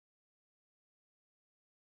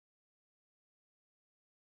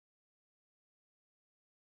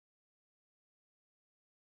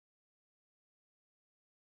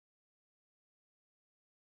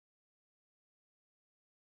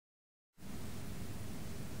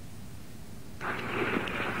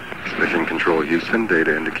Control Houston,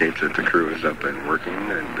 data indicates that the crew is up and working,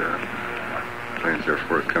 and plans are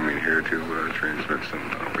forthcoming here to transmit some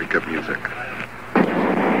wake-up music. We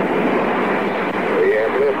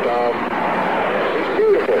have liftoff. She's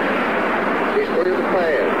beautiful. She's clear the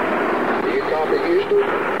path. Do you copy, Houston?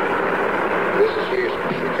 This is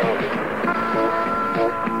Houston. We copy.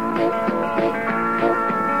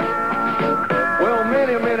 Well,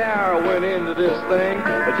 many hour went into this thing.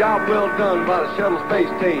 A job well done by the shuttle space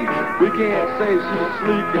team. We can't say she's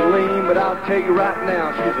sleek and lean, but I'll tell you right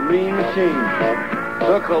now, she's a mean machine.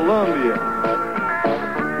 The Columbia,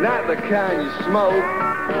 not the kind you smoke.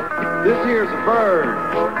 This here's a bird.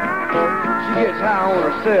 She gets high on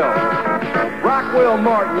herself. Rockwell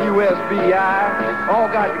Martin, USBI, all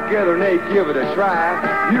got together and they give it a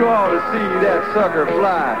try. You ought to see that sucker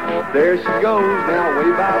fly. There she goes, now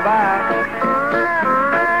way bye-bye.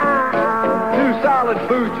 Two solid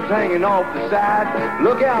boots is hanging off the side.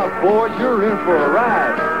 Look out, boys, you're in for a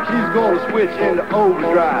ride. She's gonna switch into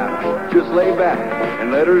overdrive. Just lay back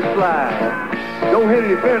and let her slide. Don't hit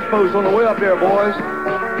any fence posts on the way up there, boys.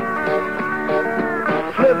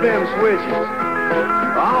 Flip them switches.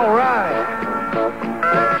 All right.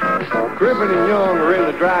 Crippen and Young are in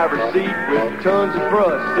the driver's seat with tons of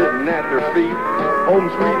thrust sitting at their feet. Home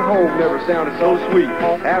sweet home never sounded so sweet.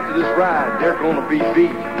 After this ride, they're gonna be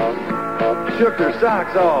beat. Shook their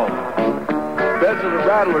socks off. Bet to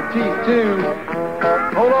rattle her teeth too.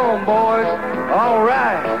 Hold on, boys. All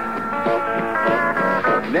right.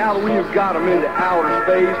 Now that we've got them into outer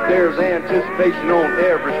space, there's anticipation on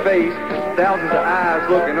every face. Thousands of eyes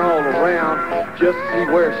looking all around just to see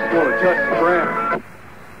where she's going to touch the ground.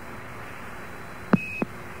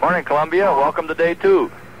 Morning, Columbia. Welcome to day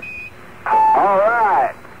 2. All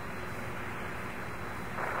right.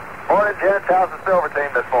 Morning, gents. How's the silver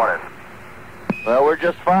team this morning? Well, we're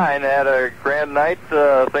just fine. Had a grand night.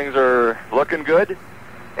 Things are looking good.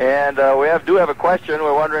 And we do have a question.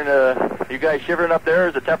 We're wondering, you guys shivering up there?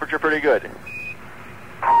 Is the temperature pretty good?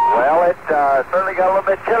 Well, it certainly got a little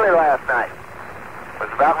bit chilly last night. Was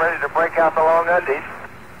about ready to break out the long undies.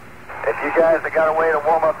 If you guys have got a way to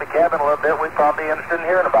warm up the cabin a little bit, we'd probably be interested in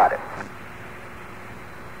hearing about it.